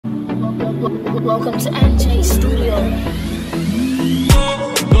Welcome to NJ Studio.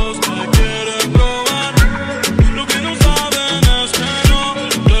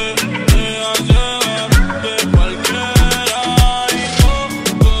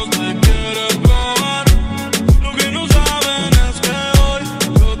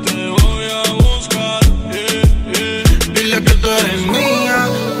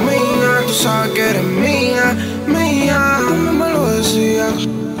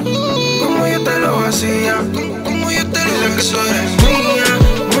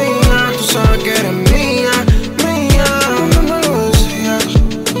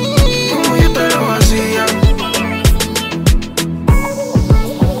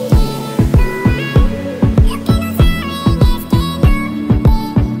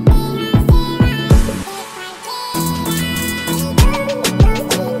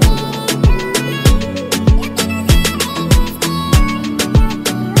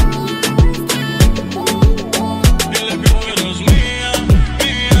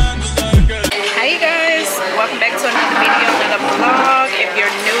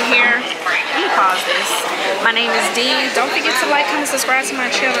 Subscribe to my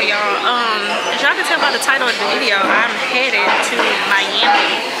channel, y'all. As y'all can tell by the title of the video, I'm headed to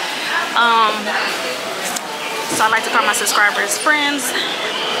Miami. So I like to call my subscribers friends,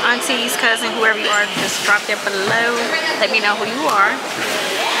 aunties, cousin, whoever you are. Just drop that below. Let me know who you are.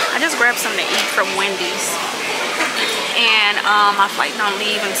 I just grabbed something to eat from Wendy's, and my flight don't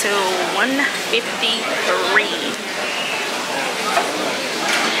leave until 1:53.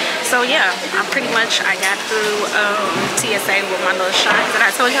 So yeah, I got through TSA with my little shots that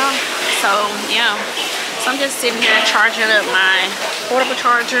I told y'all. So yeah, so I'm just sitting here charging up my portable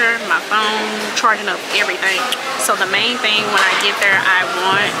charger, my phone, charging up everything. So the main thing when I get there I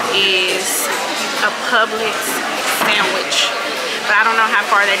want is a Publix sandwich. But I don't know how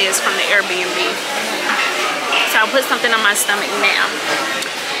far that is from the Airbnb. So I'll put something on my stomach now.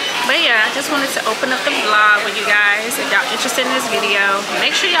 But yeah, I just wanted to open up the vlog with you guys. If y'all interested in this video,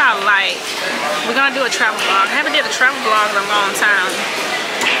 make sure y'all like. We're gonna do a travel vlog. I haven't did a travel vlog in a long time,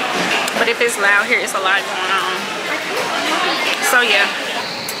 but if it's loud here, it's a lot going on. So yeah.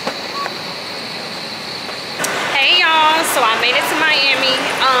 Hey y'all, so I made it to Miami.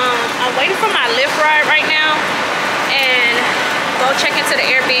 I'm waiting for my Lyft ride right now and go check into the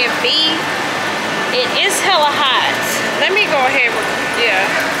Airbnb. It is hella hot. Let me go ahead with, yeah.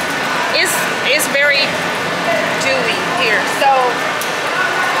 It's very dewy here. So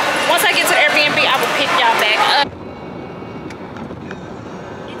once I get to the Airbnb, I will pick y'all back up.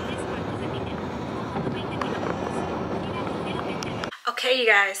 Okay, you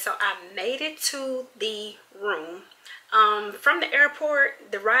guys, so I made it to the room. From the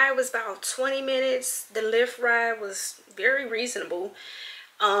airport, the ride was about 20 minutes. The Lyft ride was very reasonable.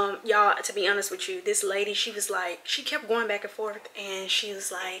 Y'all, to be honest with you, this lady, she was like, she kept going back and forth, and she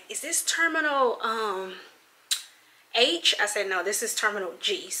was like, is this terminal H? I said, no, this is terminal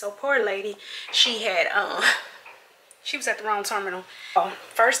G. So poor lady, she had she was at the wrong terminal.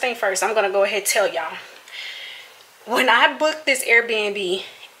 First thing first, I'm gonna go ahead and tell y'all, when I booked this Airbnb,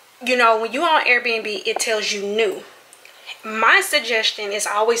 you know, when you on Airbnb, it tells you new. My suggestion is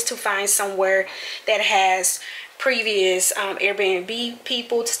always to find somewhere that has previous Airbnb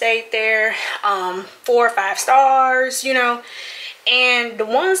people stayed there, 4 or 5 stars, you know. And the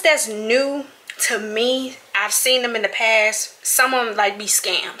ones that's new to me, I've seen them in the past, some of them like be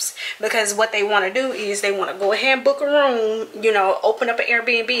scams, because what they want to do is they want to go ahead and book a room, you know, open up an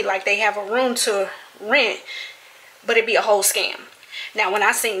Airbnb like they have a room to rent, but it'd be a whole scam. Now when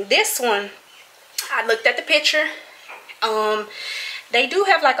I seen this one, I looked at the picture. They do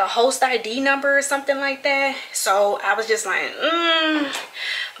have like a host ID number or something like that. So I was just like,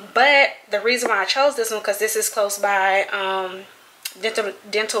 But the reason why I chose this one, because this is close by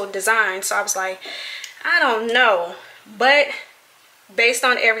dental design. So I was like, I don't know. But based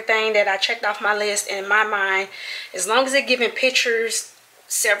on everything that I checked off my list, in my mind, as long as they're giving pictures,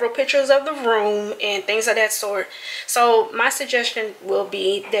 several pictures of the room and things of that sort. So my suggestion will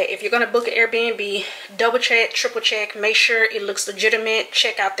be that if you're going to book an Airbnb, double check, triple check, make sure it looks legitimate.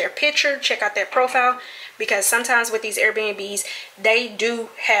 Check out their picture, check out their profile, because sometimes with these Airbnbs, they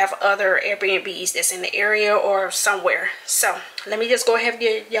do have other Airbnbs that's in the area or somewhere. So let me just go ahead and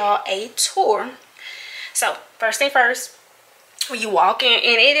give y'all a tour. So first thing first, when you walk in,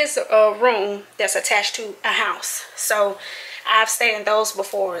 and it is a room that's attached to a house. So I've stayed in those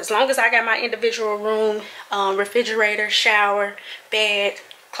before. As long as I got my individual room, refrigerator, shower, bed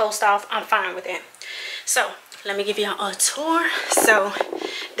closed off, I'm fine with it. So let me give you a tour. So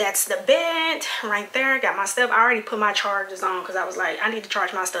that's the bed right there. Got my stuff. I already put my chargers on because I was like, I need to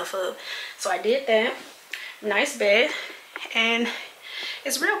charge my stuff up. So I did that. Nice bed. And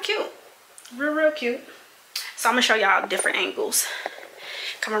it's real cute. Real cute. So I'm gonna show y'all different angles.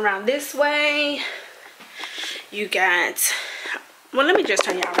 Come around this way. You got, well, let me just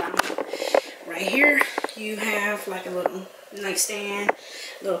turn y'all around. Right here, you have like a little nightstand,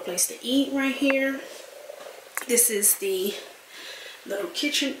 little place to eat right here. This is the little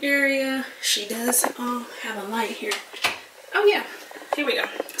kitchen area. She does have a light here. Oh yeah, here we go.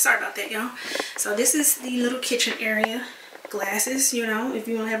 Sorry about that, y'all. So this is the little kitchen area. Glasses, you know, if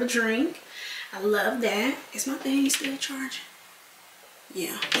you want to have a drink. I love that. Is my thing still charging?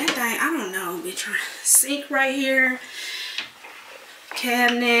 Yeah, that thing, I don't know, bitch. Sink right here.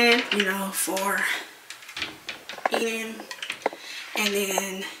 Cabinet, you know, for eating. And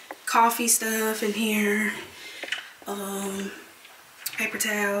then coffee stuff in here. Paper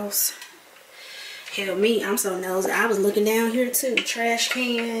towels. Hell, me, I'm so nosy. I was looking down here too. Trash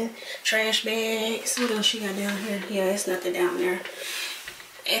can, trash bags. What else you got down here? Yeah, it's nothing down there.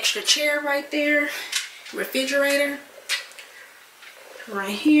 Extra chair right there. Refrigerator.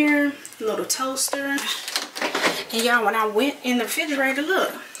 Right here. Little toaster. And y'all, when I went in the refrigerator,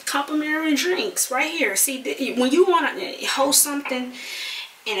 look. Complimentary drinks right here. See, when you want to host something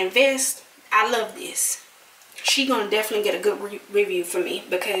and invest, I love this. She gonna definitely get a good review for me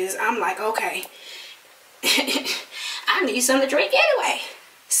because I'm like, okay. I need something to drink anyway.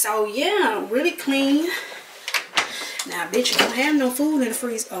 So yeah, really clean. Now, bitch, you don't have no food in the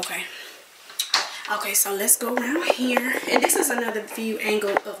freezer. Okay. Okay, so let's go around here. And this is another view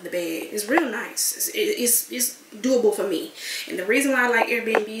angle of the bed. It's real nice. It's doable for me. And the reason why I like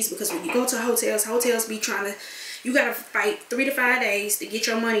Airbnbs because when you go to hotels be trying to, you gotta fight 3 to 5 days to get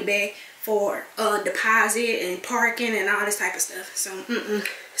your money back for deposit and parking and all this type of stuff. So,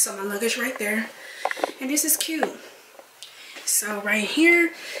 so my luggage right there. And this is cute. So right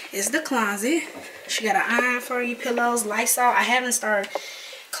here is the closet. She got an iron for you, pillows, Lysol. I haven't started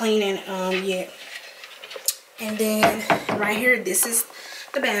cleaning yet. And then right here, this is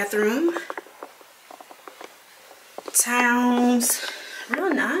the bathroom. Towels.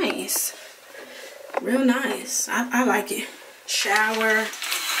 Real nice. Real nice. I like it. Shower.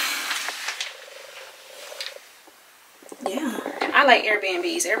 Yeah. I like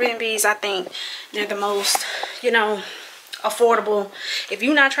Airbnbs. Airbnbs, I think they're the most, you know, affordable. If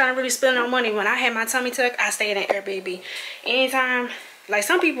you're not trying to really spend no money, when I had my tummy tuck, I stayed at Airbnb. Anytime, like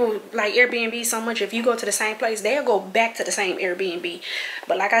some people like Airbnb so much, if you go to the same place, they'll go back to the same Airbnb.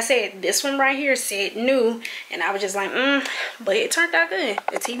 But like I said, this one right here said new, and I was just like, but it turned out good.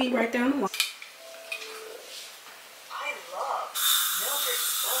 The TV right there on the wall. I love Mildred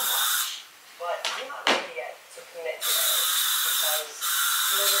so much, but I'm not ready yet to commit to this because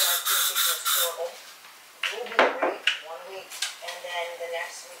Mildred, our communication is horrible. We'll be great 1 week, and then the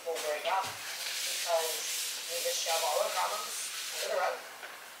next week we'll break up because we just shove all our problems under the rug.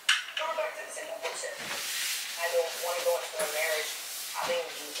 Go back to the same bullshit. I don't want to go into a marriage having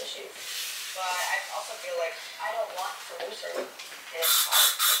these issues, but I also feel like I don't want to lose her, and it's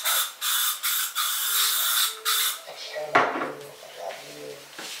hard. It's hard. I care about you. I love you.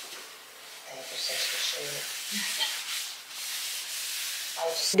 Thank you, sister. I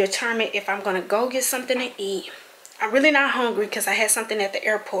just Determine if I'm gonna go get something to eat. I'm really not hungry because I had something at the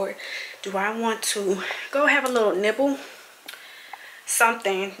airport. Do I want to go have a little nibble?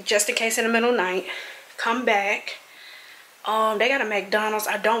 Something just in case in the middle of the night. Come back. They got a McDonald's.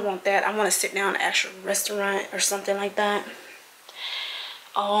 I don't want that. I want to sit down at an actual restaurant or something like that.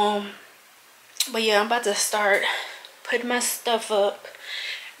 But yeah, I'm about to start putting my stuff up.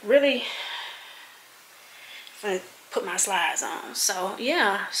 Really gonna put my slides on. So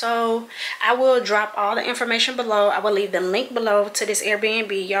yeah, so I will drop all the information below. I will leave the link below to this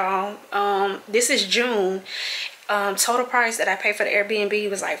Airbnb, y'all. This is June. Total price that I paid for the Airbnb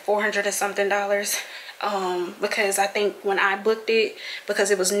was like $400 and something. Because I think when I booked it,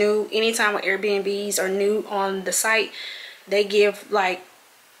 because it was new, anytime when Airbnbs are new on the site, they give like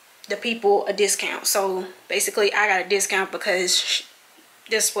the people a discount. So basically I got a discount because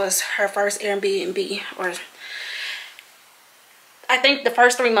this was her first Airbnb, or I think the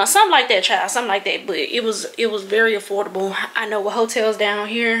first 3 months, something like that, child, something like that. But it was very affordable. I know what hotels down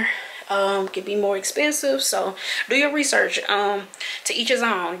here could be more expensive, so do your research. To each his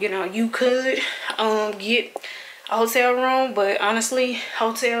own. You know, you could get a hotel room, but honestly,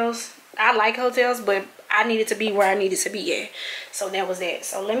 hotels, I like hotels, but I needed to be where I needed to be at. So that was it.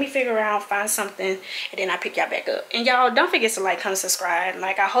 So let me figure out, find something, and then I pick y'all back up. And y'all don't forget to like, comment, subscribe.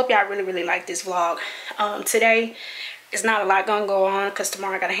 Like, I hope y'all really like this vlog. Today it's not a lot gonna go on because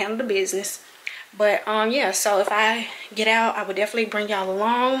tomorrow I gotta handle the business. But yeah, so if I get out, I would definitely bring y'all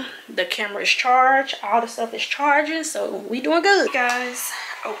along. The camera is charged, all the stuff is charging, so we doing good, guys.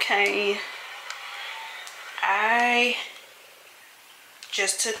 Okay, I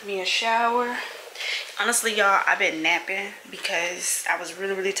just took me a shower. Honestly, y'all, I've been napping because I was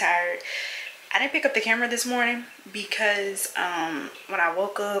really tired. I didn't pick up the camera this morning because when I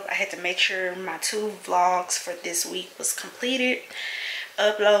woke up, I had to make sure my 2 vlogs for this week was completed,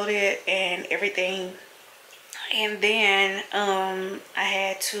 uploaded, and everything. And then I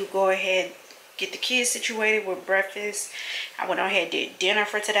had to go ahead, get the kids situated with breakfast. I went on ahead, did dinner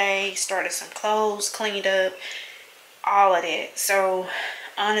for today, started some clothes, cleaned up, all of that. So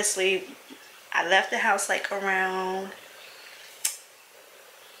honestly, I left the house like around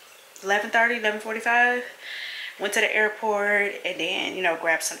 11:30, 11:45. Went to the airport and then, you know,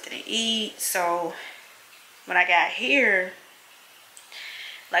 grabbed something to eat. So when I got here,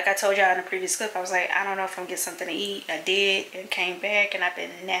 like I told y'all in the previous clip, I was like, I don't know if I'm gonna get something to eat. I did and came back, and I've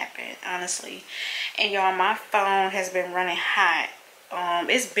been napping, honestly. And y'all, my phone has been running hot.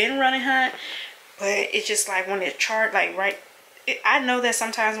 It's been running hot, but it's just like when it charged, like I know that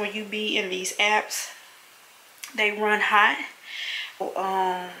sometimes when you be in these apps, they run hot.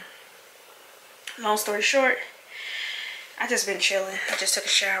 Long story short, I just been chilling. I just took a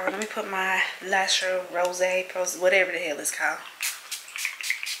shower. Let me put my Lasher Rose, whatever the hell it's called.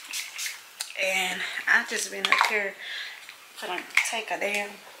 And I've just been up here gonna take a damn,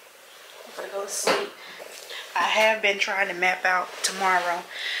 I'm gonna go to sleep. I have been trying to map out tomorrow,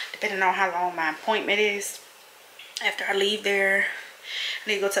 depending on how long my appointment is. After I leave there, I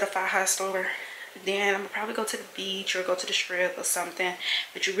need to go to the FAJAS store. Then I'm gonna probably go to the beach or go to the strip or something.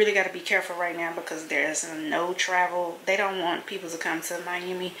 But you really got to be careful right now because there's no travel. They don't want people to come to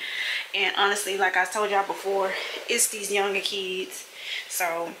Miami. And honestly, like I told y'all before, it's these younger kids.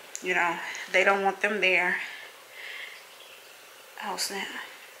 So, you know, they don't want them there. Oh, snap.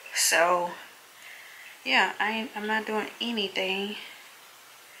 So, yeah, I'm not doing anything.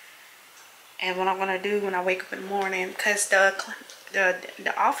 And what I'm going to do when I wake up in the morning, because the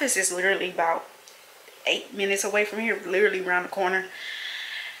office is literally about 8 minutes away from here, literally around the corner.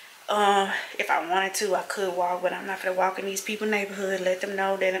 If I wanted to, I could walk, but I'm not gonna walk in these people's neighborhood. Let them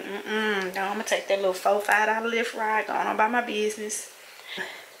know that no, I'm gonna take that little $4-5 lift ride, going on about my business.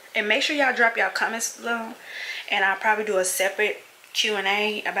 And make sure y'all drop y'all comments below, and I'll probably do a separate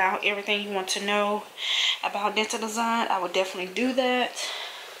Q&A about everything you want to know about dental design. I would definitely do that.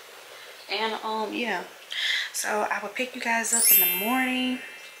 And yeah, so I will pick you guys up in the morning.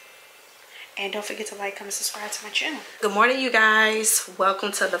 And don't forget to like, comment, subscribe to my channel. Good morning, you guys.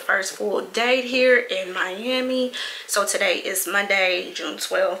 Welcome to the first full day here in Miami. So today is Monday, June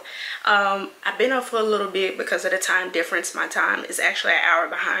 12th. I've been up for a little bit because of the time difference. My time is actually an hour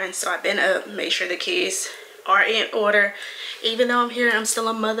behind. So I've been up, made sure the kids are in order. Even though I'm here, I'm still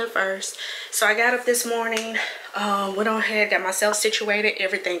a mother first. So I got up this morning, went on ahead, got myself situated.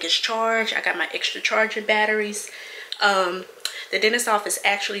 Everything is charged. I got my extra charging batteries. The dentist office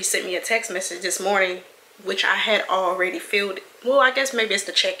actually sent me a text message this morning, which I had already filled. Well, I guess maybe it's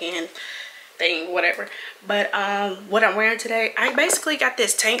the check-in thing, whatever. But what I'm wearing today, I basically got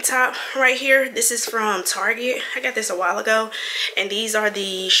this tank top right here. This is from Target. I got this a while ago. And these are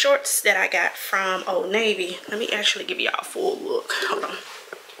the shorts that I got from Old Navy. Let me actually give y'all a full look. Hold on.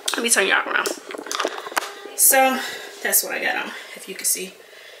 Let me turn y'all around. So that's what I got on, if you can see.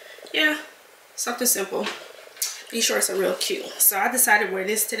 Yeah, something simple. These shorts are real cute. So I decided to wear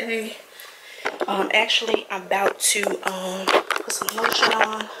this today. Actually, I'm about to put some lotion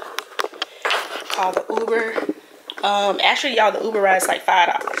on. Call the Uber. Actually, y'all, the Uber ride is like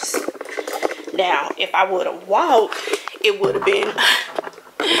 $5. Now, if I would have walked, it would have been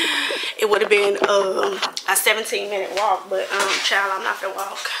a 17-minute walk. But child, I'm not gonna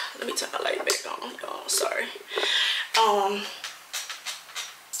walk. Let me turn my light back on. Oh, sorry.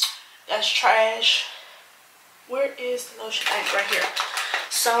 That's trash. Where is the lotion? Right here.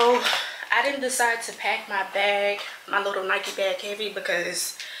 So I didn't decide to pack my bag, my little Nike bag, heavy,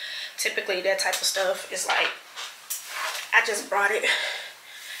 because typically that type of stuff is like, I just brought it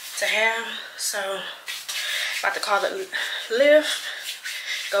to have. So about to call the Lyft,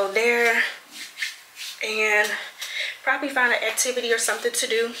 go there, and probably find an activity or something to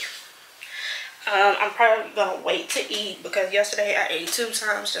do. I'm probably gonna wait to eat because yesterday I ate 2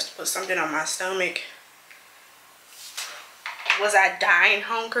 times just to put something on my stomach. Was I dying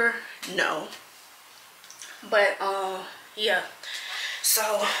hunger? No. But yeah,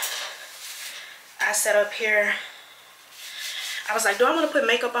 so I sat up here. I was like, do I want to put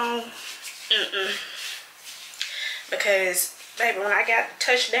makeup on? Because baby, when I got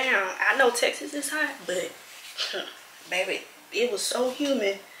touched down, I know Texas is hot, but baby, it was so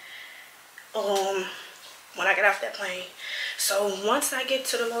humid when I got off that plane. So once I get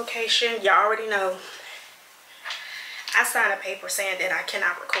to the location, y'all already know, I signed a paper saying that I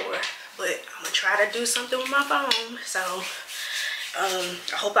cannot record, but I'm gonna try to do something with my phone. So I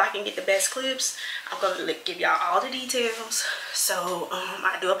hope I can get the best clips. I'm gonna give y'all all the details. So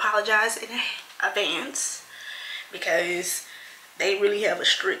I do apologize in advance, because they really have a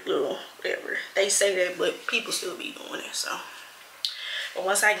strict little whatever. They say that, but people still be doing it. So, but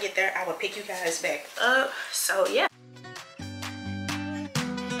once I get there, I will pick you guys back up. So yeah.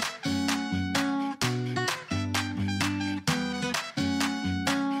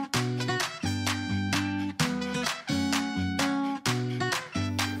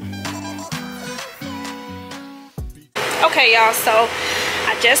 Okay, y'all, so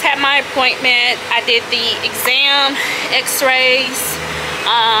I just had my appointment. I did the exam, x-rays,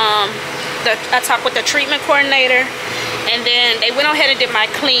 I talked with the treatment coordinator, and then they went ahead and did my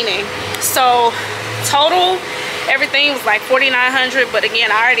cleaning. So total everything was like $4,900, but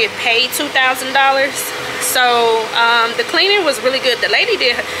again, I already paid $2,000. So the cleaning was really good. The lady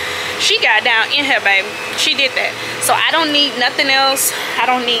did, she got down in her, baby. She did that. So I don't need nothing else. I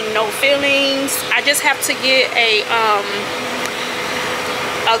don't need no fillings. I just have to get a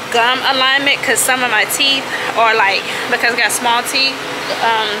gum alignment, because some of my teeth are like, because I got small teeth,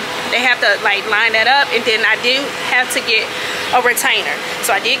 they have to like line that up. And then I do have to get a retainer.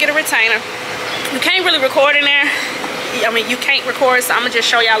 So I did get a retainer. You can't really record in there. I mean, you can't record, so I'm gonna just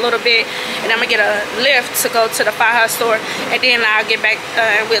show y'all a little bit, and I'm gonna get a lift to go to the FAJAS store, and then I'll get back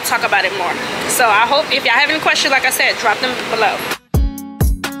and we'll talk about it more. So I hope, if y'all have any questions, like I said, drop them below.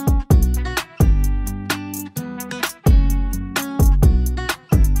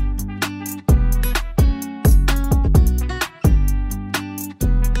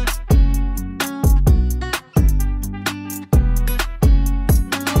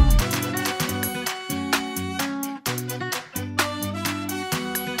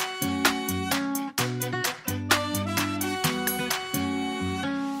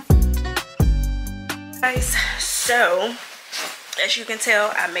 Guys, so as you can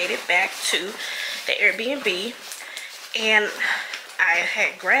tell, I made it back to the Airbnb, and I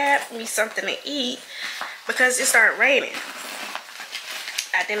had grabbed me something to eat because it started raining.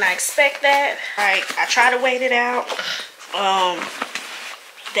 I did not expect that. I tried to wait it out.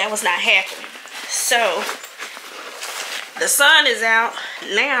 That was not happening. So the sun is out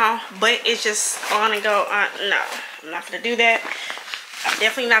now, but it's just on and go on. No, I'm not gonna do that. I'm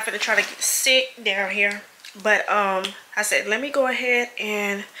definitely not gonna try to get sick down here. But I said, let me go ahead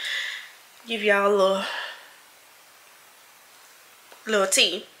and give y'all a little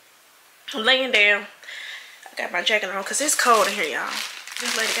tea. I'm laying down. I got my jacket on because it's cold in here, y'all.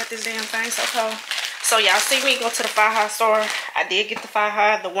 This lady got this damn thing so cold. So y'all see me go to the FAJAS store. I did get the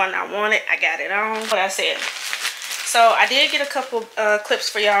FAJAS, the one I wanted. I got it on. What I said. So I did get a couple clips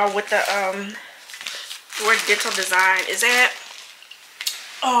for y'all with the where Dental Design is at.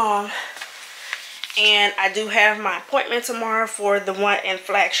 And I do have my appointment tomorrow for the one in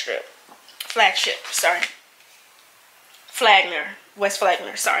Flagship, sorry. West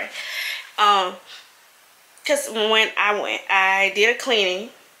Flagler, sorry. Because when I went, I did a cleaning,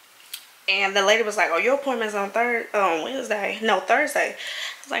 and the lady was like, oh, your appointment's on Wednesday. No, Thursday. I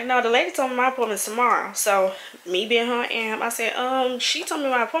was like, no, the lady told me my appointment's tomorrow. So me being who I am, I said, she told me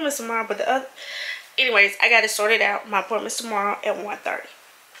my appointment's tomorrow, but the other, anyways, I got it sorted out. My appointment's tomorrow at 1:30.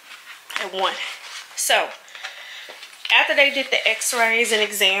 At 1. So after they did the x-rays and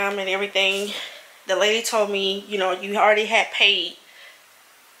exam and everything, the lady told me, you know, you already had paid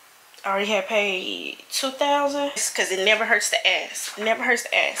 $2,000, because it never hurts to ask. It never hurts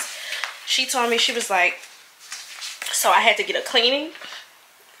to ask. She told me, she was like, so I had to get a cleaning,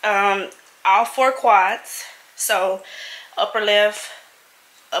 all 4 quads, so upper left,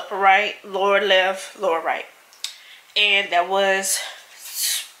 upper right, lower left, lower right, and that was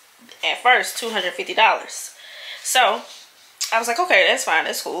at first $250. So I was like, okay, that's fine,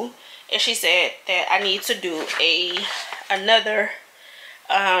 that's cool. And she said that I need to do another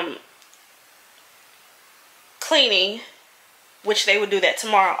cleaning, which they would do that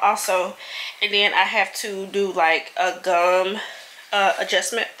tomorrow also, and then I have to do like a gum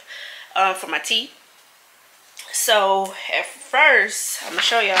adjustment for my teeth. So at first, I'm gonna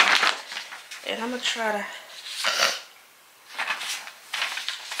show y'all, and I'm gonna try to,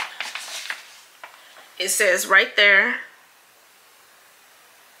 it says right there,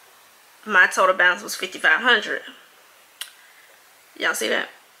 my total balance was $5,500. Y'all see that?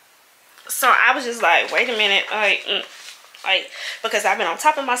 So I was just like, wait a minute, like, because I've been on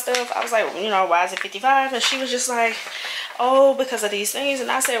top of my stuff. I was like, you know, why is it 55? And she was just like, oh, because of these things.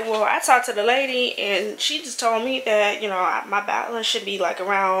 And I said, well, I talked to the lady and she just told me that, you know, my balance should be like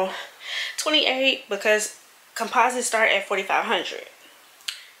around 28 because composites start at 4,500.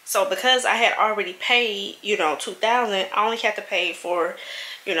 So because I had already paid, you know, $2,000, I only had to pay for,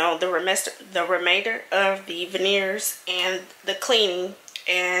 you know, the remainder of the veneers and the cleaning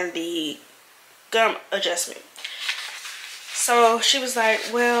and the gum adjustment. So she was like,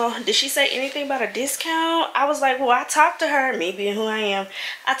 well, did she say anything about a discount? I was like, well, I talked to her, me being who I am.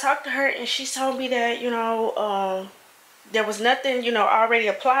 I talked to her and she told me that, you know, there was nothing, you know, already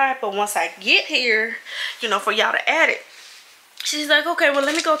applied. But once I get here, you know, for y'all to add it. She's like, okay, well,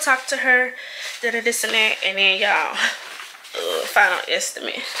 let me go talk to her, this and that. And then y'all, final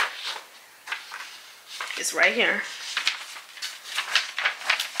estimate. It's right here.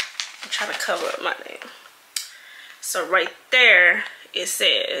 I'm trying to cover up my name. So right there, it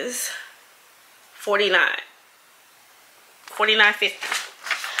says $49.50.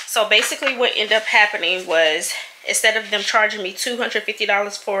 So basically what ended up happening was, instead of them charging me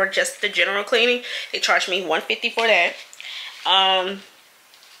 $250 for just the general cleaning, they charged me $150 for that.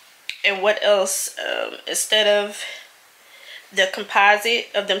 And what else? Instead of the composite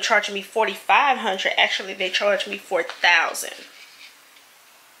of them charging me $4,500, actually they charged me $4,000.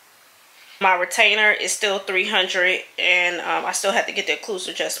 My retainer is still $300, and I still have to get the occlusive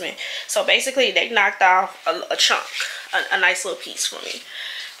adjustment. So basically, they knocked off a chunk, a nice little piece for me,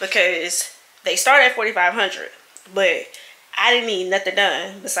 because they started at $4,500, but I didn't need nothing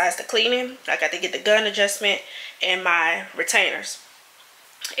done besides the cleaning. I got to get the gun adjustment and my retainers,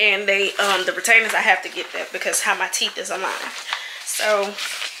 and the retainers I have to get that because how my teeth is aligned. So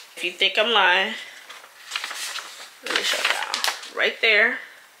if you think I'm lying, let me show y'all right there.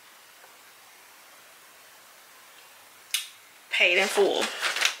 Paid in full.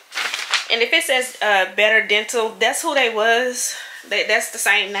 And if it says Better Dental, that's who they was. That's the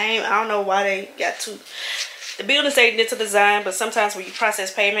same name. I don't know why they got two. The building say Dental Design, but sometimes when you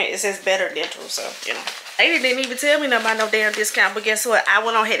process payment, it says Better Dental. So, you know, they didn't even tell me nothing about no damn discount. But guess what? I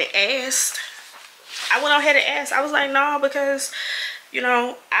went on ahead and asked. I was like, no, because, you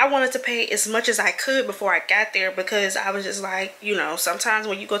know, I wanted to pay as much as I could before I got there, because I was just like, you know, sometimes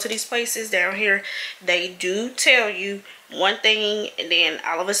when you go to these places down here, they do tell you one thing, and then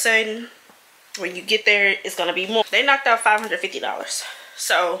all of a sudden when you get there, it's gonna be more. They knocked out $550,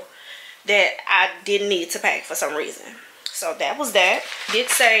 so that I didn't need to pay for some reason. So that was that. Did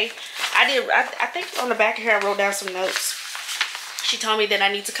say I think on the back of here I wrote down some notes. She told me that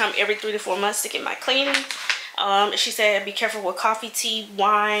I need to come every 3 to 4 months to get my cleaning. She said be careful with coffee, tea,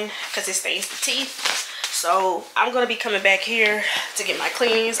 wine, because it stains the teeth. So I'm gonna be coming back here to get my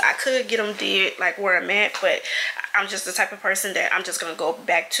cleanings. I could get them did like where I'm at, but I'm just the type of person that I'm just gonna go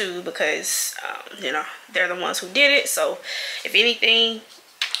back to, because you know, they're the ones who did it. So if anything,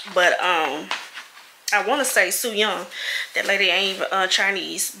 but I want to say Su Young, that lady ain't even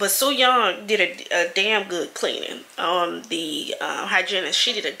Chinese, but Su Young did a damn good cleaning. The hygienist,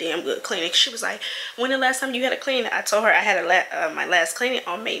 she did a damn good cleaning. She was like, when the last time you had a cleaning? I told her I had my last cleaning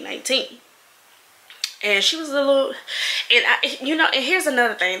on May 19th. And she was a little, and you know, and here's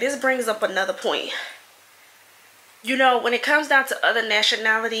another thing. This brings up another point. You know, when it comes down to other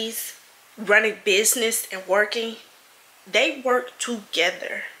nationalities running business and working, they work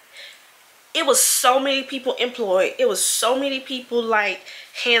together. It was so many people employed. It was so many people like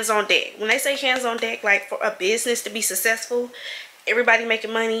hands on deck. When they say hands on deck, like for a business to be successful, everybody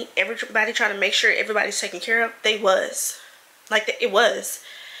making money, everybody trying to make sure everybody's taken care of, they was. Like, it was.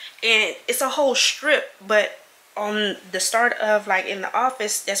 And it's a whole strip, but on the start of like in the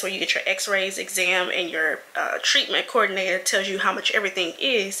office, that's where you get your x-rays, exam, and your treatment coordinator tells you how much everything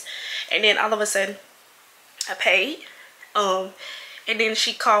is. And then all of a sudden I paid, and then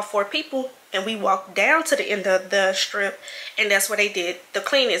she called 4 people, and we walked down to the end of the strip, and that's where they did the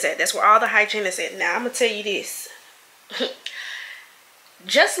cleanings at. That's where all the hygienists at. Now I'm gonna tell you this.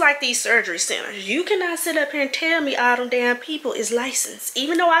 Just like these surgery centers, you cannot sit up here and tell me all them damn people is licensed.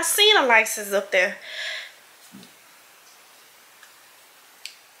 Even though I seen a license up there,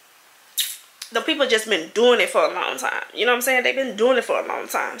 the people just been doing it for a long time. You know what I'm saying? They've been doing it for a long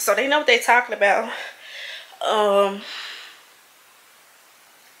time, so they know what they're talking about.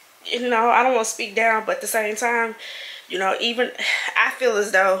 You know, I don't want to speak down, but at the same time, you know, even I feel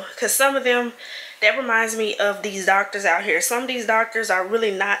as though, because some of them, that reminds me of these doctors out here. Some of these doctors are really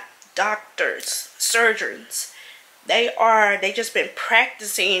not doctors. surgeons. They just been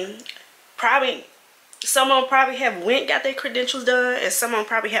practicing. Probably some of them probably have got their credentials done, and some of them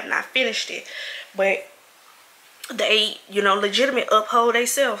probably have not finished it, but they, you know, legitimate uphold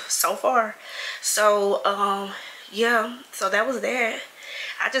themselves so far. So yeah, so that was that.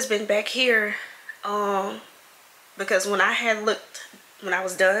 I just been back here because when I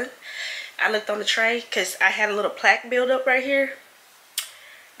was done, I looked on the tray because I had a little plaque build up right here.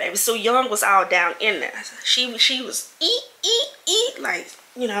 Baby Sue Young was all down in there. She was eat like,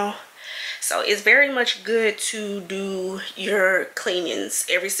 you know. So it's very much good to do your cleanings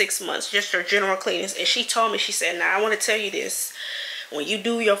every 6 months, just your general cleanings. And she told me, she said, now I want to tell you this, when you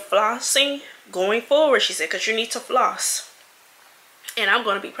do your flossing going forward, she said, because you need to floss. And I'm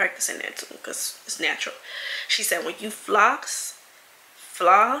going to be practicing that too, because it's natural. She said, when you floss,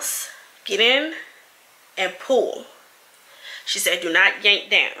 get in and pull. She said, do not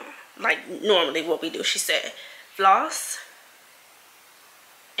yank down like normally what we do. She said, floss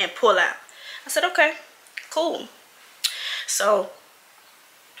and pull out. I said, okay, cool. So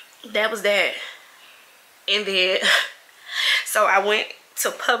that was that. And then so I went to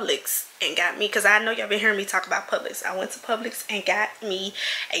Publix and got me, because I know y'all been hearing me talk about Publix. I went to Publix and got me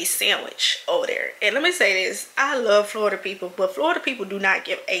a sandwich over there. And let me say this, I love Florida people, but Florida people do not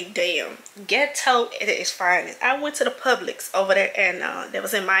give a damn. Ghetto at its finest. I went to the Publix over there, and that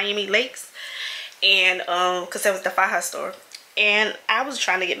was in Miami Lakes, and because that was the FAJAS store. And I was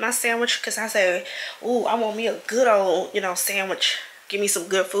trying to get my sandwich because I said, ooh, I want me a good old, you know, sandwich. Give me some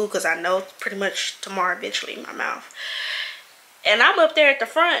good food, because I know pretty much tomorrow eventually in my mouth. And I'm up there at the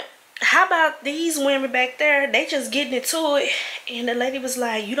front. How about these women back there? They just getting into it. And the lady was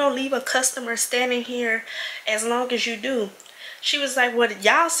like, you don't leave a customer standing here as long as you do. She was like, well,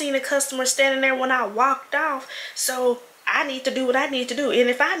 y'all seen a customer standing there when I walked off. So I need to do what I need to do. And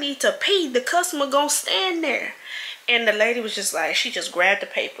if I need to pay, the customer gonna stand there. And the lady was just like, she just grabbed the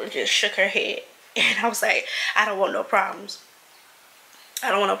paper and just shook her head. And I was like, I don't want no problems. I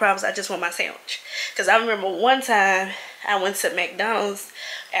don't want no problems. I just want my sandwich. Because I remember one time I went to McDonald's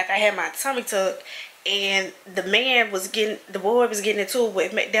after I had my tummy tuck, and the boy was getting into it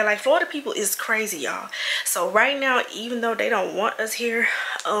with me. They're like, Florida people is crazy, y'all. So right now, even though they don't want us here,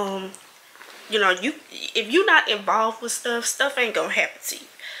 you know, if you're not involved with stuff ain't gonna happen to you.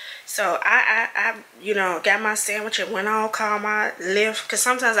 So I you know, got my sandwich and went on, called my Lyft, because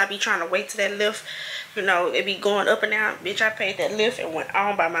sometimes I be trying to wait till that Lyft, you know, it be going up and down. Bitch, I paid that Lyft and went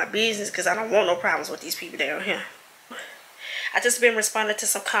on by my business, because I don't want no problems with these people down here. I just been responding to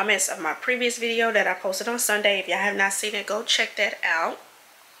some comments of my previous video that I posted on Sunday. If y'all have not seen it, go check that out.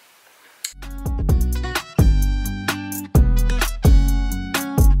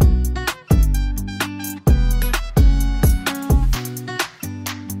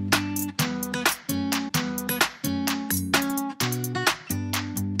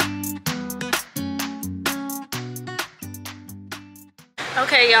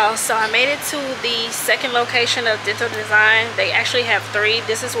 Okay, y'all, so I made it to the second location of Dental Design. They actually have 3.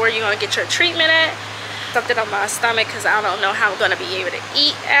 This is where you're gonna get your treatment at. Something on my stomach because I don't know how I'm gonna be able to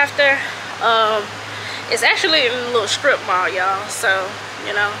eat after. It's actually in a little strip mall, y'all, so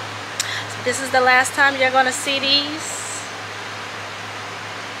you know, this is the last time you're gonna see these.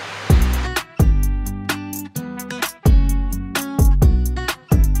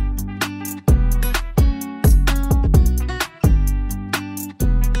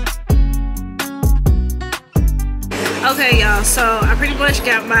 Okay, y'all, so I pretty much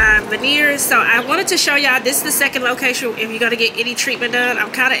got my veneers. So I wanted to show y'all, this is the second location if you're gonna get any treatment done.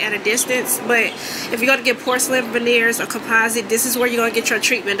 I'm kind of at a distance, but if you're gonna get porcelain veneers or composite, this is where you're gonna get your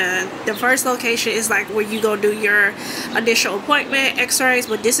treatment done. The first location is like where you go do your initial appointment, x-rays,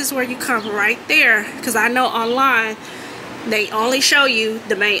 but this is where you come right there, because I know online they only show you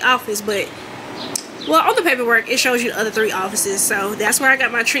the main office, but well, on the paperwork it shows you the other 3 offices. So that's where I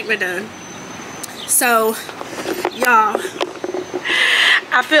got my treatment done. So y'all,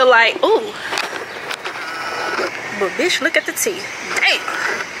 I feel like, ooh, but bitch, look at the teeth. Damn.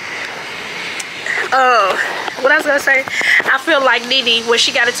 What I was gonna say, I feel like Nene when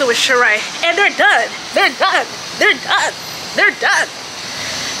she got into with Sheree, and they're done. They're done. They're done. They're done.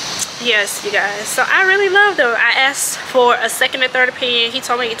 Yes, you guys. So I really loved them. I asked for a second and third opinion. He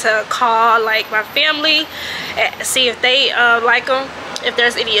told me to call like my family and see if they like them, if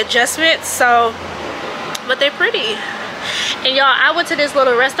there's any adjustments. So, but they're pretty. And y'all, I went to this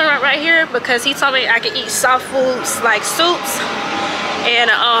little restaurant right here because he told me I could eat soft foods like soups and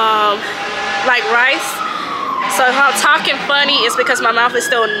like rice. So if I'm talking funny, it's because my mouth is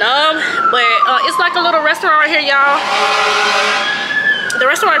still numb. But it's like a little restaurant right here, y'all. The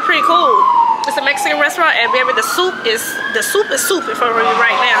restaurant is pretty cool. It's a Mexican restaurant, and baby, the soup is souping for me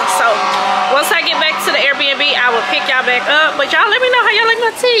right now. So once I get back to the Airbnb, I will pick y'all back up. But y'all let me know how y'all like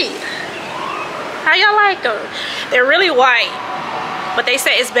my teeth. How y'all like them? They're really white, but they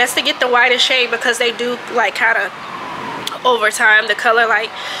say it's best to get the whitest shade because they do like kind of over time the color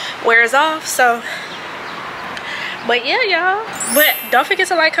like wears off. So, but yeah, y'all. But don't forget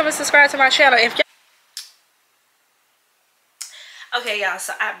to like, comment, subscribe to my channel. If y'all okay, y'all,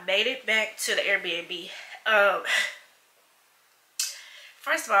 so I made it back to the Airbnb.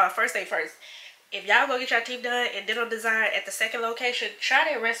 First of all, first thing first, if y'all go get your teeth done and dental design at the second location, try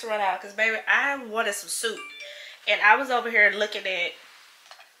that restaurant out, because baby, I wanted some soup. And I was over here looking at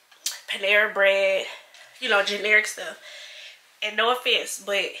Panera Bread, you know, generic stuff. And no offense,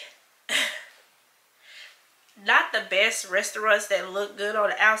 but not the best restaurants that look good on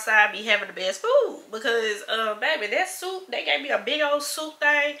the outside be having the best food. Because baby, that soup, they gave me a big old soup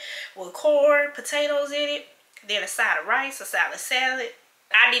thing with corn, potatoes in it, then a side of rice, a side of salad.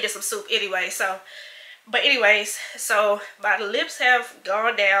 I needed some soup anyway. So but anyways, so my lips have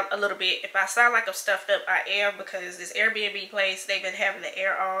gone down a little bit. If I sound like I'm stuffed up, I am, because this Airbnb place, they've been having the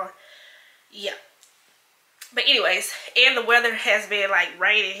air on. Yeah. But anyways, and the weather has been like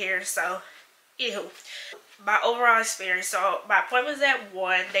raining here, so anywho, my overall experience. So my appointment was at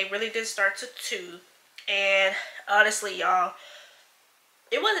 1. They really did start to 2. And honestly, y'all,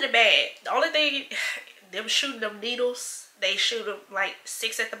 it wasn't bad. The only thing, them shooting them needles, they shoot them like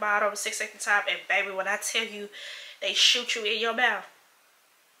 6 at the bottom, 6 at the top. And baby, when I tell you, they shoot you in your mouth.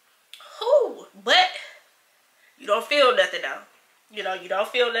 Whoo! But you don't feel nothing though. You know, you don't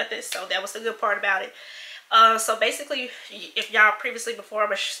feel nothing. So that was the good part about it. So basically, if y'all previously before, I'm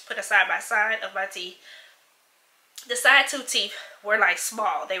going to put a side by side of my teeth. The side 2 teeth were like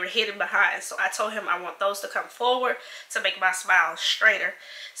small. They were hidden behind. So I told him I want those to come forward to make my smile straighter.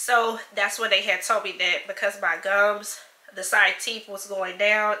 So that's when they had told me that because my gums, the side teeth was going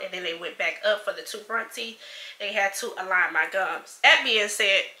down and then they went back up for the 2 front teeth, they had to align my gums. That being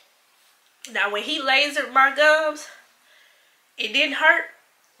said, now when he lasered my gums, it didn't hurt,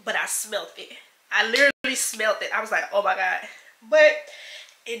 but I smelled it. I literally smelled it. I was like, oh my God. But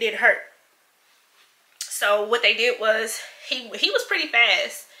it didn't hurt. So what they did was, he was pretty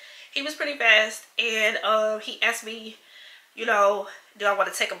fast. He was pretty fast. And he asked me, you know, do I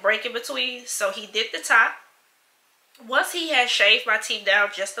want to take a break in between? So he did the top. Once he had shaved my teeth down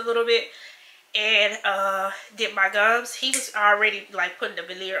just a little bit and did my gums, he was already like putting the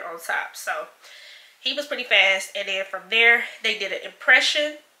veneer on top. So he was pretty fast. And then from there, they did an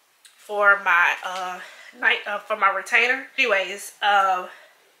impression for my retainer. Anyways,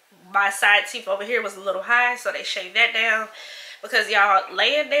 my side teeth over here was a little high, so they shaved that down, because y'all,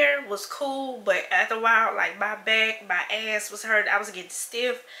 laying there was cool, but after a while, like my back, my ass was hurt. I was getting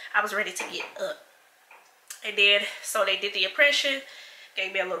stiff. I was ready to get up. And then so they did the impression,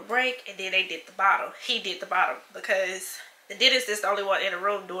 gave me a little break, and then they did the bottom. He did the bottom because the dentist is the only one in the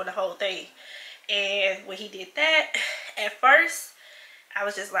room doing the whole thing. And when he did that, at first I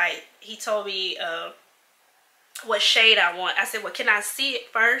was just like, he told me what shade I want. I said, well, can I see it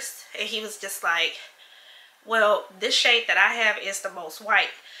first? And he was just like, well, this shade that I have is the most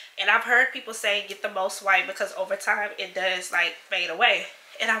white. And I've heard people say get the most white because over time it does like fade away.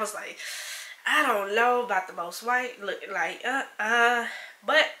 And I was like, I don't know about the most white. Look like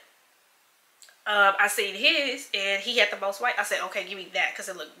but I seen his and he had the most white. I said, okay, give me that because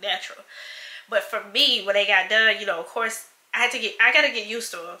it looked natural. But for me, when they got done, you know, of course, I gotta get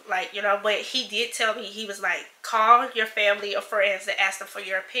used to him, like, you know. But he did tell me, he was like, call your family or friends and ask them for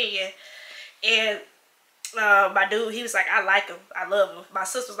your opinion. And my dude, he was like, I like them, I love them. My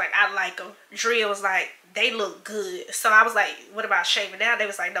sister was like, I like them. Drea was like, they look good. So I was like, what about shaving down? They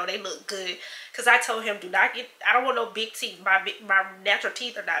was like, no, they look good. Because I told him, I don't want no big teeth. My natural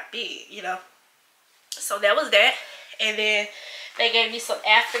teeth are not big, you know. So that was that. And then they gave me some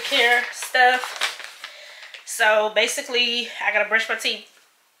aftercare stuff. So basically, I gotta brush my teeth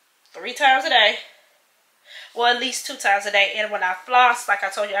 3 times a day. Well, at least 2 times a day. And when I floss, like I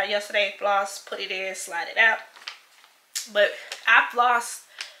told you yesterday, floss, put it in, slide it out. But I flossed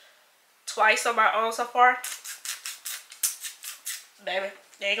twice on my own so far. Baby,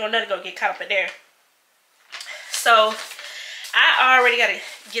 there ain't gonna nothing gonna get caught up in there. So I already gotta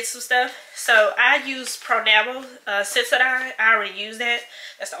get some stuff. So I use Pronamel Sensodyne. I already use that.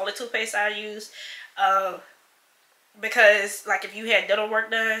 That's the only toothpaste I use. Because like if you had dental work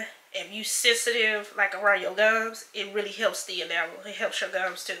done, if you sensitive like around your gums, it really helps the enamel. It helps your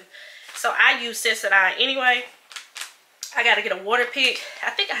gums too. So I use Sensodyne anyway. I gotta get a water pick.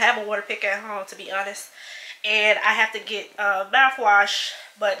 I think I have a water pick at home, to be honest. And I have to get mouthwash,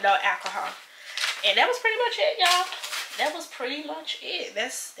 but no alcohol. And that was pretty much it, y'all. That was pretty much it.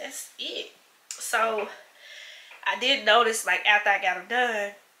 That's it. So I did notice, like, after I got them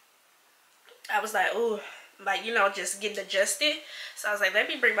done, I was like, ooh, like, you know, just getting adjusted. So I was like, let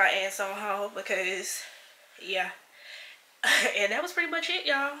me bring my ass on home because, yeah. And that was pretty much it,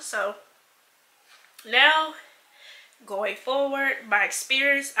 y'all. So now, going forward, my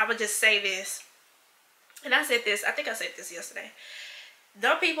experience, I would just say this. And I said this, I think I said this yesterday.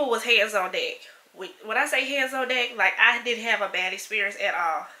 Them people was hands on deck. When I say hands on deck, like, I didn't have a bad experience at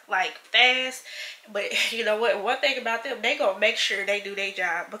all. Like, fast. But you know what? One thing about them, they gonna make sure they do their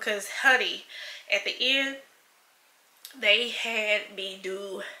job. Because, honey, at the end, they had me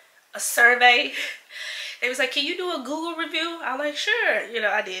do a survey. They was like, can you do a Google review? I'm like, sure. You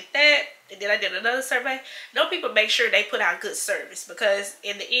know, I did that. And then I did another survey. No, people make sure they put out good service. Because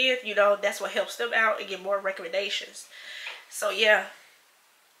in the end, you know, that's what helps them out and get more recommendations. So, yeah.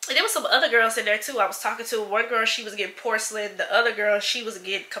 And there was some other girls in there, too. I was talking to one girl. She was getting porcelain. The other girl, she was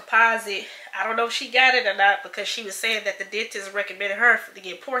getting composite. I don't know if she got it or not. Because she was saying that the dentist recommended her to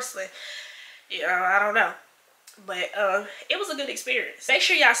get porcelain. You know, I don't know. But it was a good experience. Make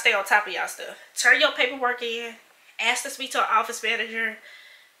sure y'all stay on top of y'all stuff. Turn your paperwork in. Ask to speak to an office manager.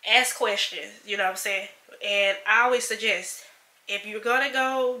 Ask questions. You know what I'm saying? And I always suggest, if you're going to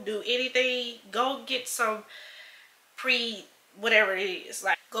go do anything, go get some whatever it is.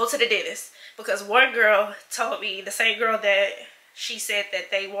 Like, go to the dentist. Because one girl told me, the same girl that she said that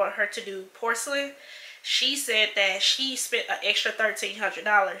they want her to do porcelain, she said that she spent an extra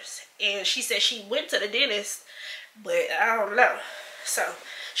 $1,300. And she said she went to the dentist, but I don't know. So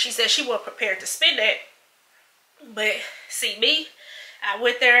she said she wasn't prepared to spend that. But see, me, I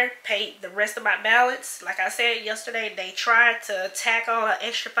went there, paid the rest of my balance. Like I said yesterday, they tried to tack on an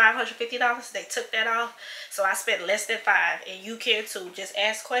extra $550. They took that off. So I spent less than $5. And you can too. Just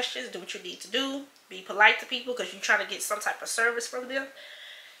ask questions, do what you need to do. Be polite to people because you're trying to get some type of service from them.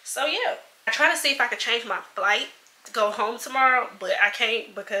 So yeah. I try to see if I could change my flight to go home tomorrow, but I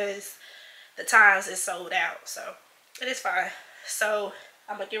can't because the times is sold out. So it is fine. So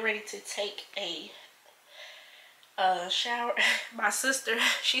I'm gonna get ready to take a shower. My sister,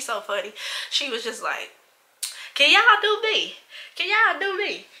 she's so funny. She was just like, can y'all do me? Can y'all do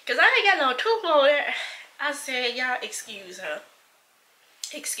me? Because I ain't got no tooth on there. I said, y'all excuse her.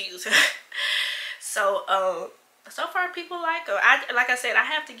 Excuse her. So so far people like her. Like I said, I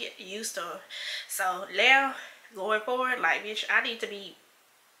have to get used to her. So now going forward, like, bitch, I need to be,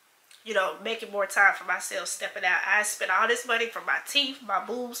 you know, making more time for myself, stepping out. I spent all this money for my teeth, my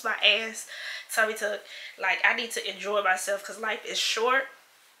boobs, my ass, tummy tuck. Like, I need to enjoy myself because life is short.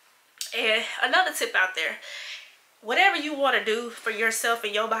 And another tip out there, whatever you want to do for yourself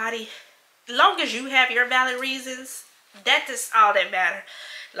and your body, long as you have your valid reasons, that is all that matters.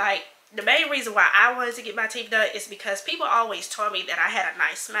 Like, the main reason why I wanted to get my teeth done is because people always told me that I had a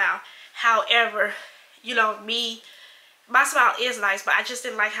nice smile. However, you know, my smile is nice, but I just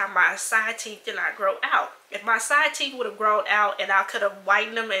didn't like how my side teeth did not grow out. If my side teeth would have grown out and I could have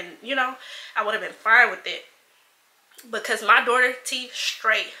whitened them and, you know, I would have been fine with it. Because my daughter's teeth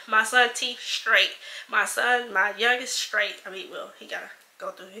straight. My son's teeth straight. My son, my youngest, straight. I mean, well, he got to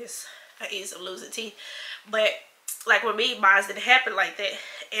go through his phase of losing teeth. But like with me, mine didn't happen like that.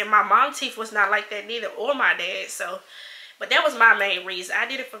 And my mom's teeth was not like that neither, or my dad. So, but that was my main reason. I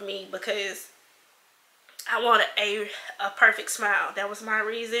did it for me because I wanted a perfect smile. That was my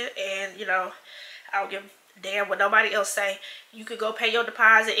reason. And, you know, I don't give a damn what nobody else say. You could go pay your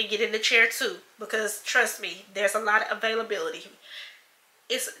deposit and get in the chair too. Because trust me, there's a lot of availability.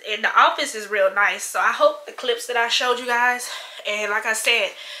 And the office is real nice. So I hope the clips that I showed you guys. And like I said,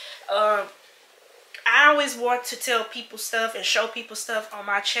 I always want to tell people stuff and show people stuff on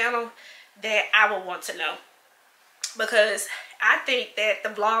my channel that I would want to know. Because I think that the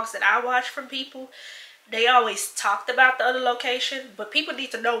vlogs that I watch from people, they always talked about the other location, but people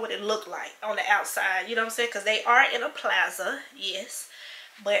need to know what it looked like on the outside. You know what I'm saying? Because they are in a plaza, yes.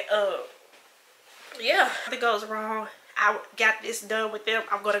 But, yeah, if it goes wrong, I got this done with them.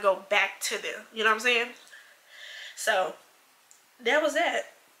 I'm going to go back to them. You know what I'm saying? So, that was that.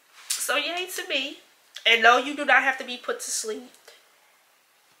 So, yay to me. And no, you do not have to be put to sleep.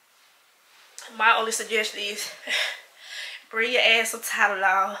 My only suggestion is bring your ass some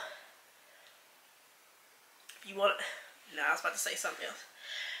Tylenol. If you want, no, I was about to say something else.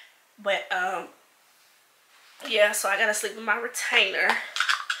 But yeah, so I gotta sleep with my retainer.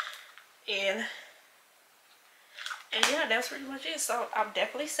 And yeah, that's pretty much it. So I'm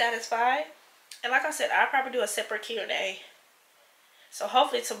definitely satisfied. And like I said, I'll probably do a separate Q&A So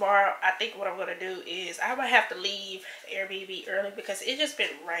hopefully tomorrow, I think what I'm gonna do is I might have to leave Airbnb early because it's just been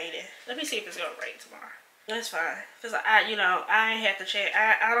raining. Let me see if it's gonna rain tomorrow. That's fine, cause you know, I ain't have to check.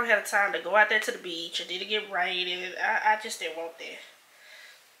 I don't have the time to go out there to the beach. It didn't get raining. I just didn't want that.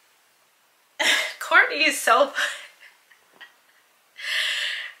 Courtney is so.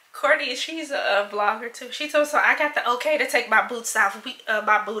 Courtney, she's a vlogger too. She told us I got the okay to take my boots off.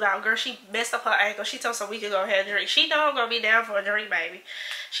 My boot out, girl. She messed up her ankle. She told us we could go ahead and drink. She know I'm gonna be down for a drink, baby.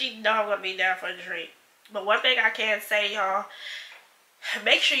 She know I'm gonna be down for a drink. But one thing I can say, y'all,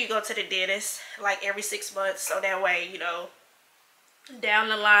 make sure you go to the dentist like every 6 months, so that way, you know, down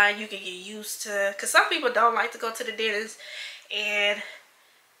the line you can get used to. Cause some people don't like to go to the dentist, and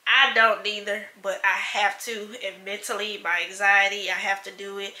I don't neither, but I have to, and mentally, my anxiety, I have to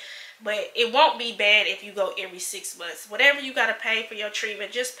do it. But it won't be bad if you go every 6 months. Whatever you gotta pay for your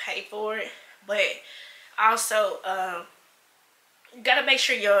treatment, just pay for it. But also, gotta make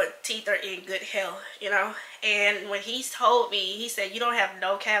sure your teeth are in good health, you know. And when he's told me, he said you don't have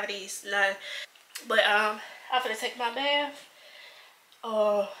no cavities, none. But I'm gonna take my bath,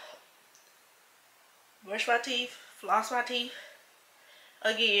 brush my teeth, floss my teeth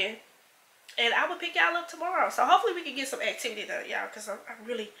again, and I will pick y'all up tomorrow. So hopefully we can get some activity done, y'all, because I'm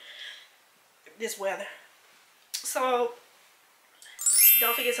really this weather. So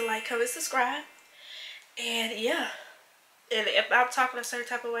don't forget to like, comment, subscribe, and yeah. And if I'm talking a certain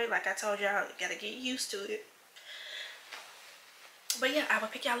type of way, like I told y'all, you gotta get used to it. But yeah, I will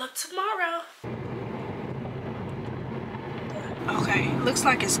pick y'all up tomorrow. Okay, looks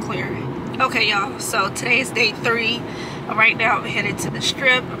like it's clear. Okay, y'all, so today is day 3. Right now I'm headed to the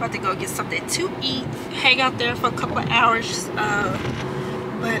strip. I'm about to go get something to eat, hang out there for a couple of hours.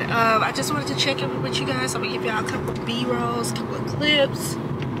 But I just wanted to check in with you guys. I'm gonna give y'all a couple of B-rolls, a couple of clips.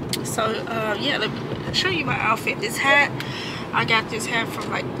 So yeah, let me show you my outfit. This hat, I got this hat from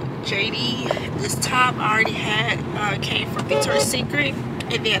like JD. This top I already had, came from Victoria's Secret.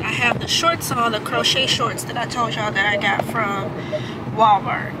 And then I have the shorts on, the crochet shorts that I told y'all that I got from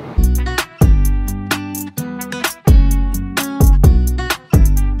Walmart.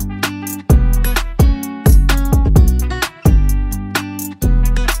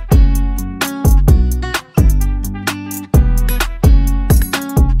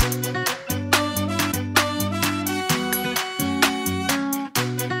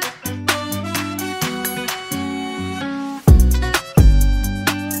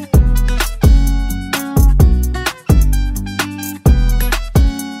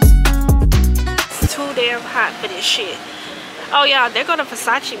 Hot for this shit. Oh y'all, they're going to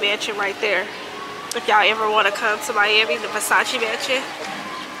Versace mansion right there. If y'all ever want to come to Miami, the Versace mansion.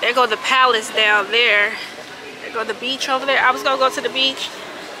 There go the palace down there. There go the beach over there. I was gonna go to the beach,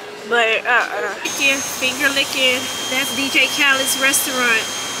 but finger licking. That's DJ Khaled's restaurant.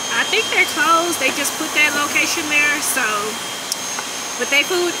 I think they're closed. They just put that location there. So, but they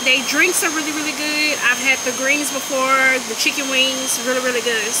food, they drinks are really good. I've had the greens before. The chicken wings, really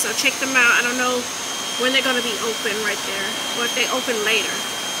good. So check them out. I don't know when they're gonna be open right there, or if they open later.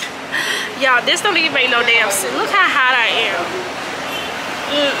 Y'all, this don't even make no damn sense. Look how hot I am.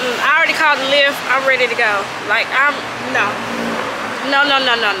 I already called the lift. I'm ready to go. Like, no.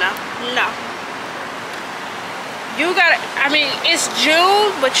 You gotta, I mean, it's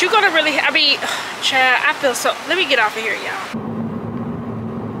June, but you gotta really, I mean, child, I feel so, let me get off of here,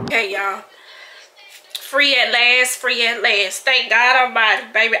 y'all. Okay, y'all. Free at last, free at last. Thank God Almighty,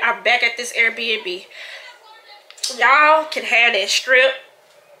 baby. I'm back at this Airbnb. Y'all can have that strip.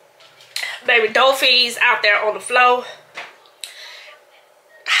 Baby, dolphins out there on the floor.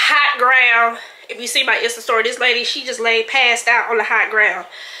 Hot ground. If you see my Insta story, this lady, she just laid passed out on the hot ground.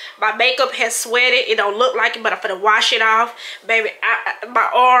 My makeup has sweated. It don't look like it, but I'm gonna wash it off. Baby, my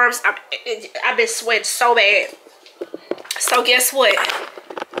arms, I've been sweating so bad. So guess what?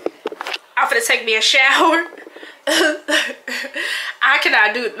 I'm gonna take me a shower. I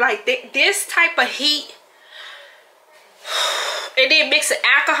cannot do like this type of heat. And then mix the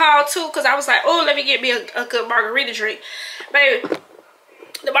alcohol too, because I was like, oh, let me get me a good margarita drink. Baby,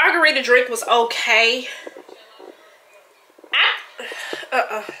 the margarita drink was okay.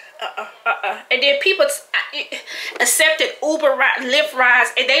 And then people accepted Uber Lyft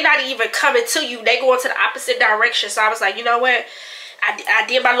rides, and they not even coming to you. They going to the opposite direction. So I was like, you know what? I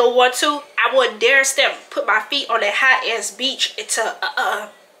did my little 1-2. I wouldn't dare put my feet on that hot ass beach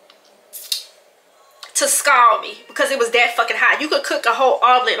to scald me, because it was that fucking hot. You could cook a whole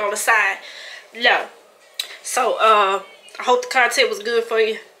omelet on the side. No. So I hope the content was good for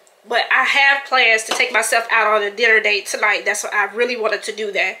you. But I have plans to take myself out on a dinner date tonight. That's what I really wanted to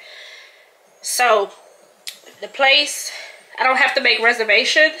do that. So the place I don't have to make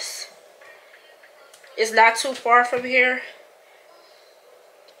reservations. It's not too far from here.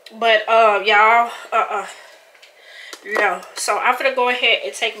 But y'all, no. So I'm gonna go ahead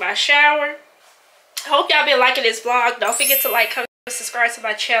and take my shower. Hope y'all been liking this vlog. Don't forget to like, comment, subscribe to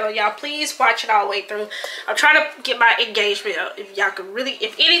my channel. Y'all please watch it all the way through. I'm trying to get my engagement up. If y'all could really,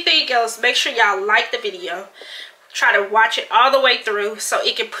 if anything else, make sure y'all like the video. Try to watch it all the way through so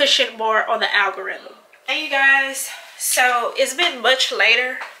it can push it more on the algorithm. Hey you guys, so it's been much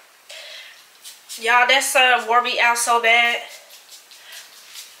later. Y'all, that sun wore me out so bad.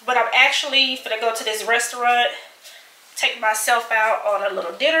 But I'm actually gonna go to this restaurant, take myself out on a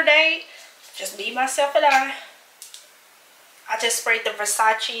little dinner date. Just me, myself, and I just sprayed the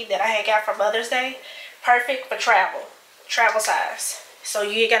Versace that I had got for Mother's Day. Perfect for travel size. So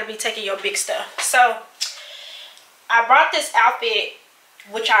you ain't gotta be taking your big stuff. So I brought this outfit,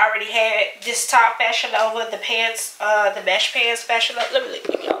 which I already had. This top, Fashion Nova. The pants, the mesh pants, Fashion Nova. Let me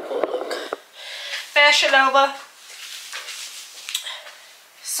give y'all a cool look. Fashion Nova.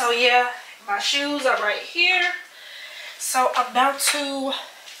 So yeah, my shoes are right here. So I'm about to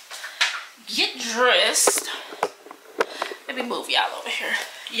get dressed. Let me move y'all over here.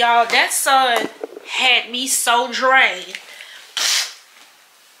 Y'all, that sun had me so drained.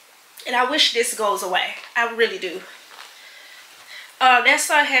 And I wish this goes away. I really do. That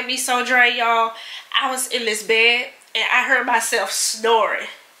sun had me so drained, y'all. I was in this bed and I heard myself snoring.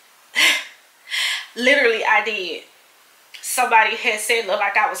 Literally, I did. Somebody had said look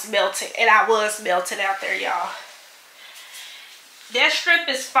like I was melting, and I was melting out there, y'all. That strip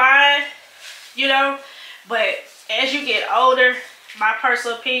is fine, you know, but as you get older, my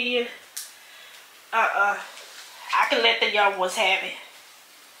personal opinion, I can let the young ones have it.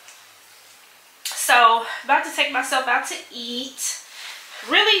 So, about to take myself out to eat.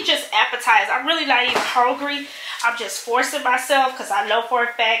 Really just appetize. I'm really not even hungry. I'm just forcing myself because I know for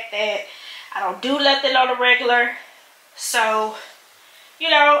a fact that I don't do nothing on the regular. So, you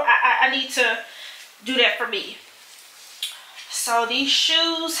know, I need to do that for me. So these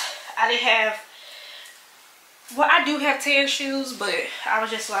shoes, I didn't have, well, I do have tan shoes, but I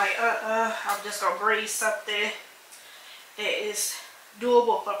was just like, I'm just going to bring something that is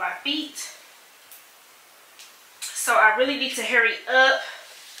doable for my feet. So I really need to hurry up.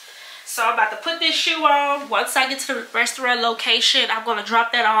 So I'm about to put this shoe on. Once I get to the restaurant location, I'm going to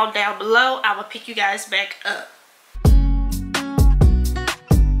drop that all down below. I will pick you guys back up.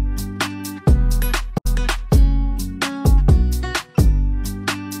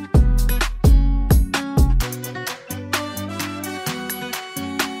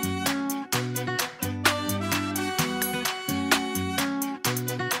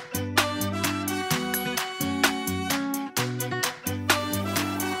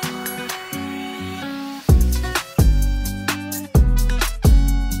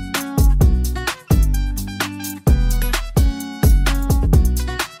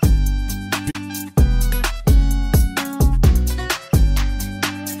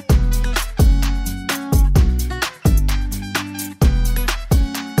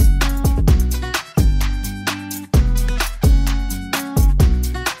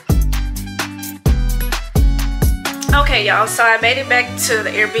 Okay, y'all, so I made it back to the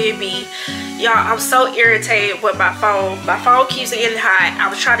Airbnb. Y'all, I'm so irritated with my phone. My phone keeps getting hot. I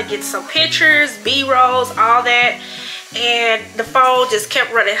was trying to get some pictures, B-rolls, all that, and the phone just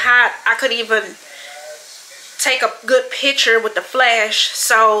kept running hot. I couldn't even take a good picture with the flash,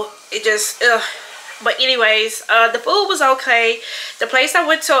 so it just, But anyways, the food was okay. The place I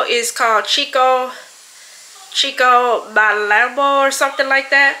went to is called CHICO MALO or something like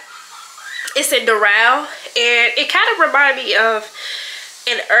that. It's in Doral, and it kind of reminded me of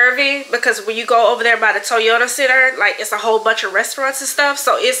in Irving, because when you go over there by the Toyota Center, like, it's a whole bunch of restaurants and stuff.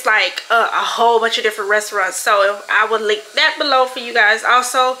 So it's like a whole bunch of different restaurants. So I would link that below for you guys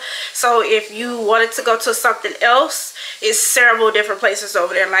also. So if you wanted to go to something else, it's several different places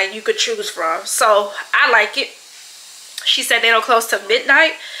over there like you could choose from. So I like it. She said they don't close till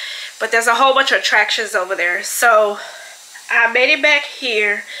midnight, but there's a whole bunch of attractions over there. So I made it back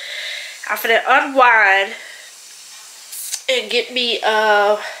here. I'm gonna unwind and get me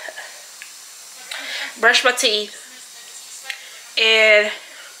brush my teeth and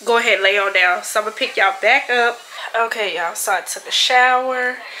go ahead and lay on down. So I'm gonna pick y'all back up. Okay, y'all, so I took a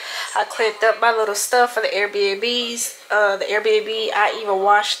shower. I cleaned up my little stuff for the Airbnbs. The Airbnb, I even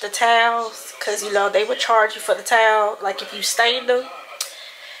washed the towels because, you know, they would charge you for the towel, like if you stained them.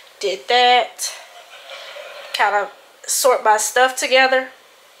 Did that. Kind of sort my stuff together.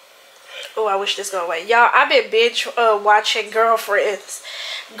 Oh, I wish this go away. Y'all, I've been binge watching Girlfriends.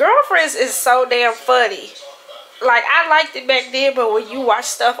 Girlfriends is so damn funny. like, I liked it back then, but when you watch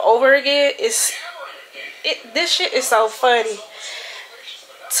stuff over again, this shit is so funny.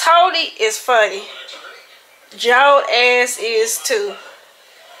 Tony is funny. Joan ass is too.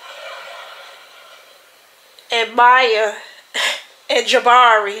 And Maya and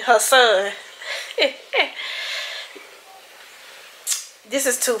Jabari, her son. This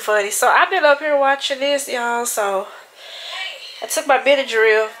is too funny. So I've been up here watching this, y'all. So I took my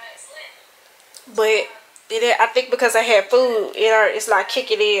Benadryl, but I think because I had food, it's not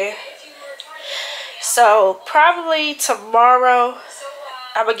kicking in. So probably tomorrow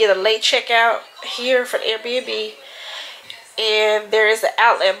I'm gonna get a late checkout here for the Airbnb, and there is the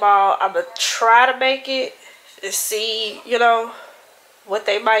outlet mall. I'm gonna try to make it to see, you know, what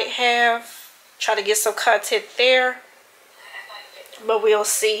they might have. Try to get some content there, but we'll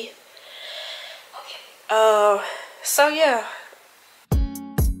see. So yeah.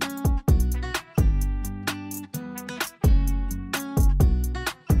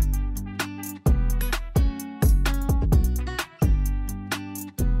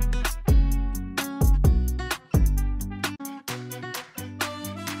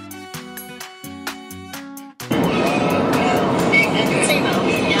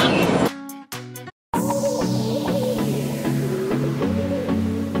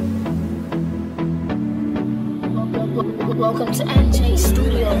 Welcome to NJ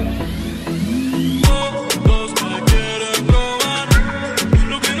Studio.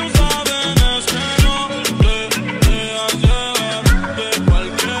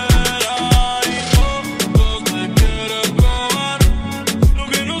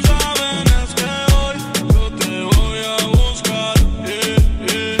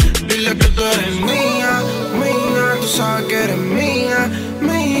 Dile que tú eres mía, mía, tú sabes que eres mía,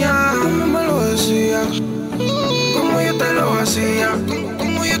 mía, como me lo decías. Como yo te lo hacía,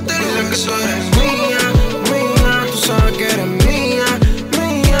 como yo te lo decía. Dile que tú eres mía, mía, tú sabes que eres mía,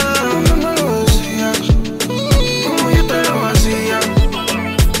 mía, como me lo decías, como yo te lo hacía.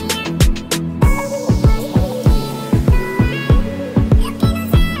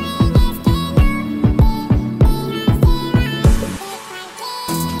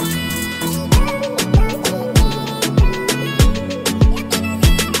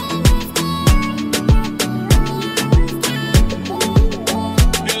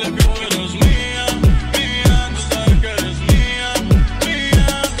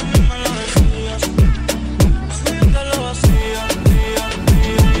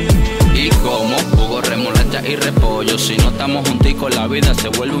 Y repollo, si no estamos junticos la vida se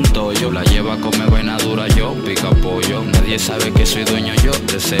vuelve un tollo. La lleva a comer vaina dura, yo pica pollo. Nadie sabe que soy dueño, yo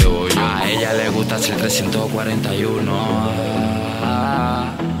deseo yo. A ella le gusta ser 341.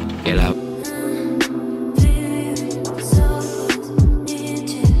 Que la